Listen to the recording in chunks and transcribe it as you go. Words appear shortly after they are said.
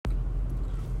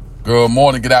Good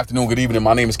morning, good afternoon, good evening.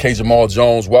 My name is K. Jamal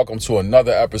Jones. Welcome to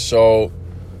another episode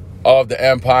of The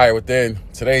Empire Within.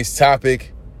 Today's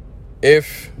topic,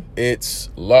 if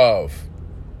it's love.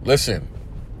 Listen,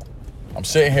 I'm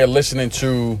sitting here listening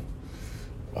to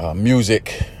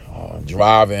music,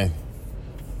 driving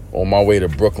on my way to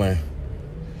Brooklyn,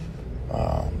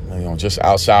 just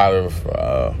outside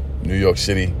of New York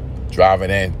City, driving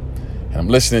in. And I'm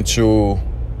listening to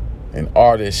an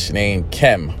artist named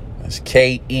Kem. It's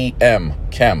K-E-M,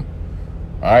 Kem.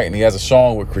 All right, and he has a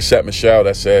song with Chrisette Michele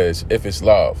that says, if it's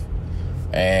love.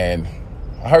 And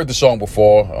I heard the song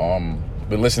before,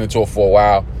 been listening to it for a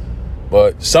while,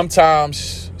 but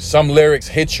sometimes some lyrics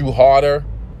hit you harder,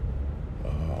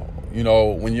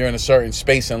 when you're in a certain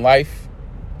space in life,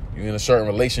 you're in a certain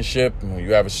relationship, when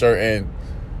you have a certain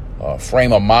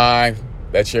frame of mind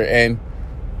that you're in,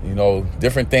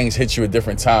 different things hit you at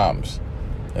different times.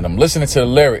 And I'm listening to the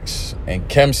lyrics, and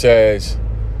Kem says,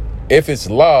 if it's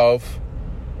love,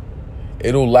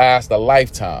 it'll last a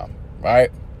lifetime, right?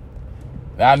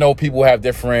 Now, I know people have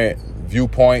different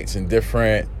viewpoints and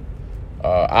different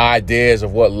ideas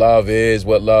of what love is,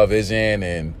 what love isn't,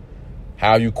 and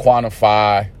how you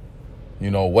quantify,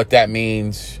 what that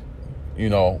means,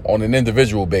 on an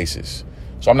individual basis.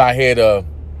 So I'm not here to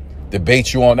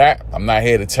debate you on that. I'm not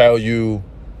here to tell you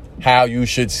how you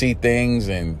should see things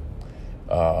and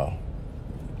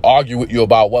argue with you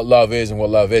about what love is and what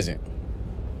love isn't.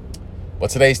 But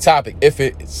today's topic, if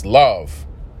it's love,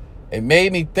 it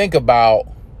made me think about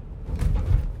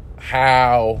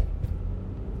how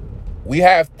we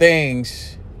have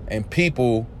things and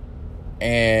people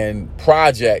and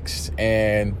projects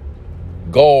and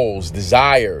goals,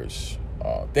 desires,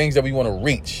 things that we want to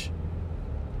reach,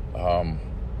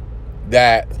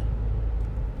 that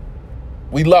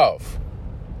we love,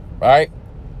 right?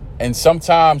 And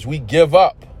sometimes we give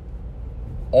up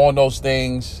on those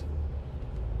things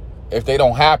if they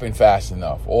don't happen fast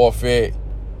enough, or if it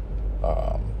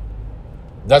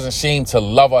doesn't seem to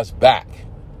love us back,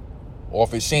 or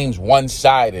if it seems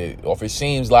one-sided, or if it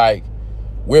seems like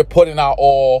we're putting our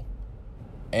all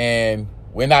and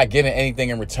we're not getting anything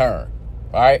in return,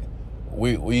 right?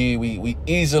 We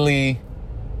easily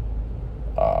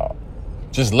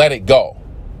just let it go,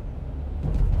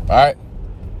 right?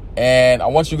 And I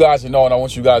want you guys to know, and I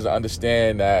want you guys to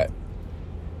understand that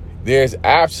there's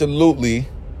absolutely,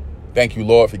 thank you,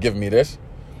 Lord, for giving me this.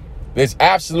 There's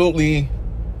absolutely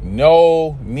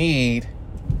no need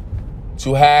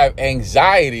to have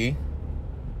anxiety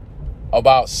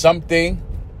about something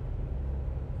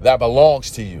that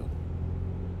belongs to you.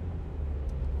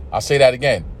 I'll say that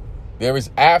again. There is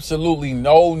absolutely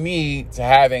no need to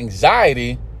have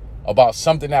anxiety about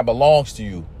something that belongs to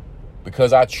you.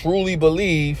 Because I truly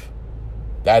believe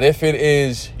that if it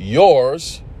is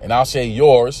yours, and I'll say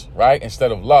yours, right?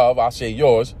 Instead of love, I'll say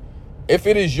yours. If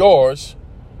it is yours,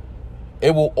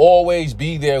 it will always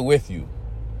be there with you.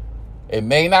 It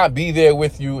may not be there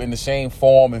with you in the same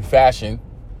form and fashion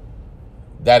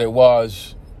that it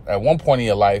was at one point in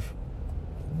your life,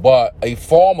 but a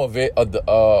form of it,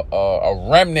 a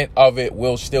remnant of it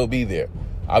will still be there.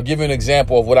 I'll give you an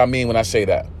example of what I mean when I say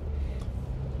that.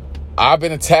 I've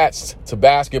been attached to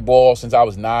basketball since I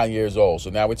was 9 years old. So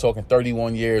now we're talking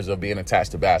 31 years of being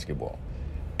attached to basketball.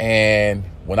 And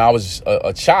when I was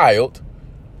a child,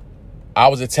 I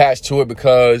was attached to it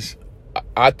because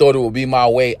I thought it would be my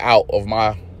way out of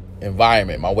my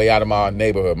environment, my way out of my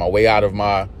neighborhood, my way out of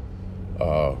my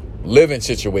living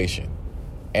situation.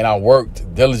 And I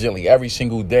worked diligently every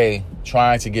single day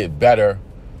trying to get better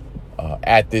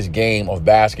at this game of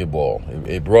basketball.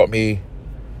 It brought me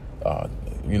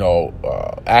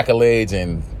accolades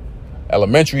in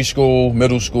elementary school,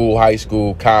 middle school, high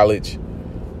school, college,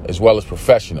 as well as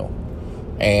professional.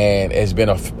 And it's been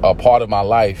a part of my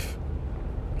life.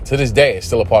 To this day, it's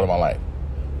still a part of my life.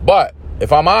 But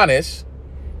if I'm honest,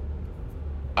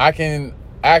 I can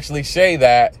actually say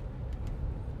that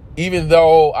even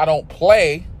though I don't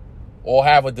play or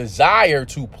have a desire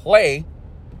to play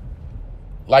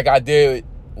like I did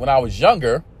when I was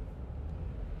younger,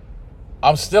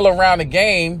 I'm still around the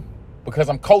game because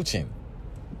I'm coaching,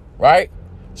 right?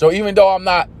 So even though I'm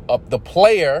not the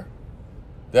player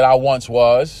that I once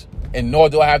was, and nor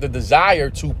do I have the desire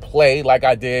to play like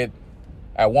I did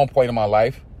at one point in my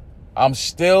life, I'm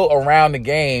still around the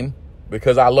game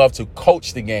because I love to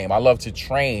coach the game. I love to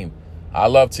train. I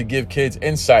love to give kids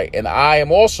insight. And I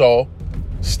am also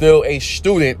still a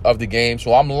student of the game,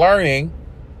 so I'm learning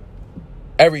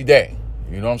every day.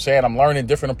 You know what I'm saying? I'm learning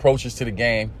different approaches to the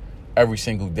game every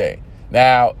single day.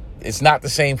 Now, it's not the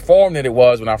same form that it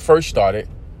was when I first started,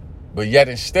 but yet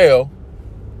and still,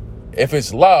 if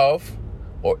it's love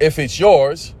or if it's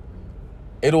yours,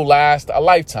 it'll last a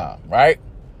lifetime, right?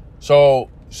 So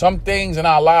some things in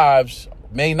our lives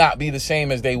may not be the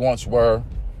same as they once were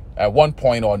at one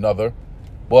point or another,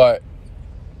 but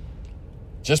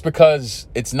just because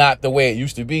it's not the way it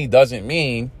used to be doesn't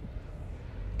mean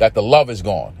that the love is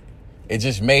gone. It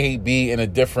just may be in a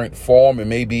different form. It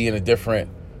may be in a different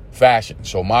fashion.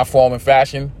 So my form and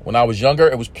fashion when I was younger,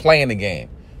 it was playing the game.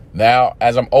 Now,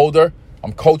 as I'm older,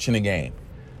 I'm coaching the game.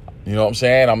 You know what I'm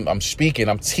saying? I'm speaking,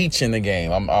 I'm teaching the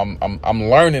game. I'm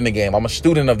learning the game. I'm a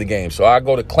student of the game. So I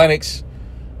go to clinics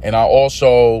and I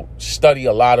also study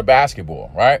a lot of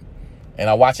basketball, right? And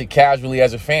I watch it casually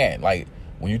as a fan. Like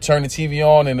when you turn the TV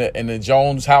on in the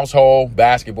Jones household,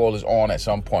 basketball is on at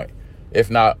some point,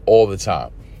 if not all the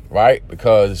time, right?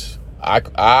 Because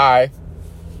I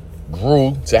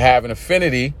grew to have an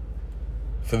affinity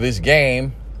for this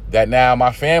game that now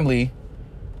my family,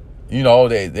 you know,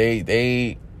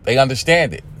 they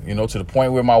understand it, you know, to the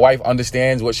point where my wife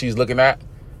understands what she's looking at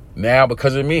now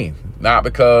because of me, not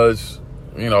because,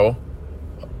 you know,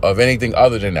 of anything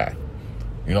other than that.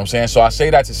 You know what I'm saying? So I say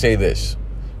that to say this.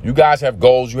 You guys have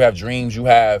goals, you have dreams, you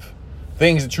have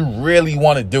things that you really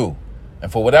want to do.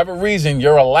 And for whatever reason,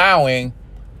 you're allowing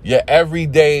your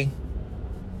everyday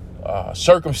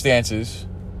circumstances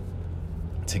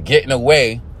to get in the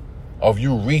way of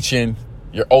you reaching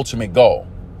your ultimate goal.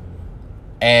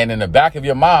 And in the back of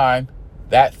your mind,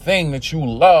 that thing that you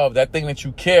love, that thing that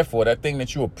you care for, that thing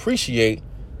that you appreciate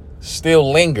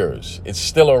still lingers. It's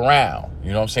still around.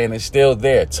 You know what I'm saying? It's still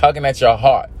there, tugging at your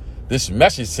heart. This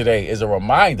message today is a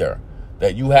reminder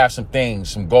that you have some things,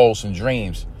 some goals, some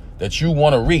dreams that you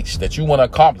want to reach, that you want to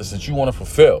accomplish, that you want to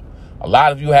fulfill. A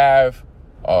lot of you have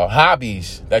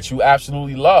hobbies that you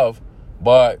absolutely love,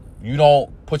 but you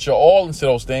don't put your all into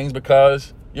those things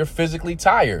because you're physically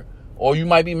tired, or you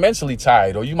might be mentally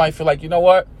tired, or you might feel like, you know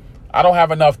what, I don't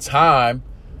have enough time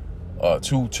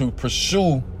to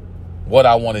pursue what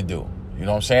I want to do. You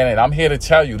know what I'm saying? And I'm here to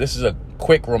tell you, this is a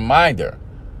quick reminder,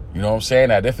 you know what I'm saying,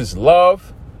 that if it's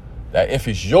love, that if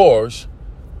it's yours,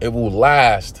 it will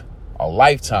last a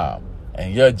lifetime.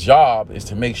 And your job is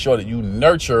to make sure that you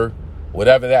nurture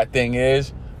whatever that thing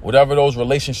is, whatever those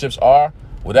relationships are,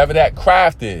 whatever that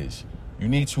craft is. You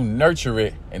need to nurture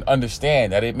it and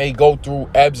understand that it may go through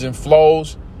ebbs and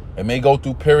flows. It may go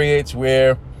through periods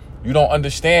where you don't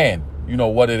understand, you know,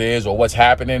 what it is or what's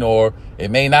happening, or it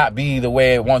may not be the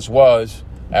way it once was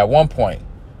at one point.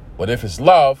 But if it's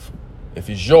love, if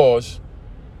it's yours,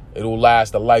 it'll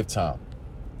last a lifetime.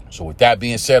 So with that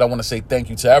being said, I want to say thank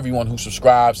you to everyone who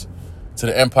subscribes to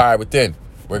the Empire Within.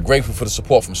 We're grateful for the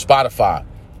support from Spotify,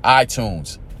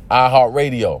 iTunes,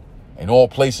 iHeartRadio, and all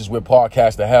places where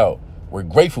podcasts are held. We're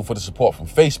grateful for the support from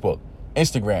Facebook,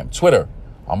 Instagram, Twitter.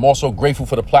 I'm also grateful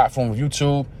for the platform of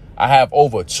YouTube. I have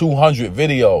over 200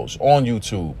 videos on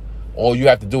YouTube. All you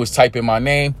have to do is type in my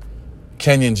name,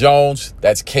 Kenyon Jones.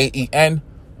 That's Kenyon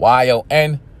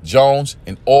Jones,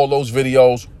 and all those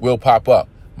videos will pop up.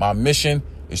 My mission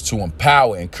is to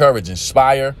empower, encourage,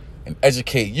 inspire, and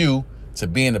educate you to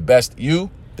being the best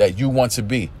you that you want to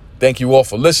be. Thank you all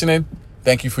for listening.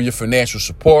 Thank you for your financial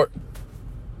support.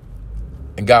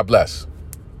 And God bless.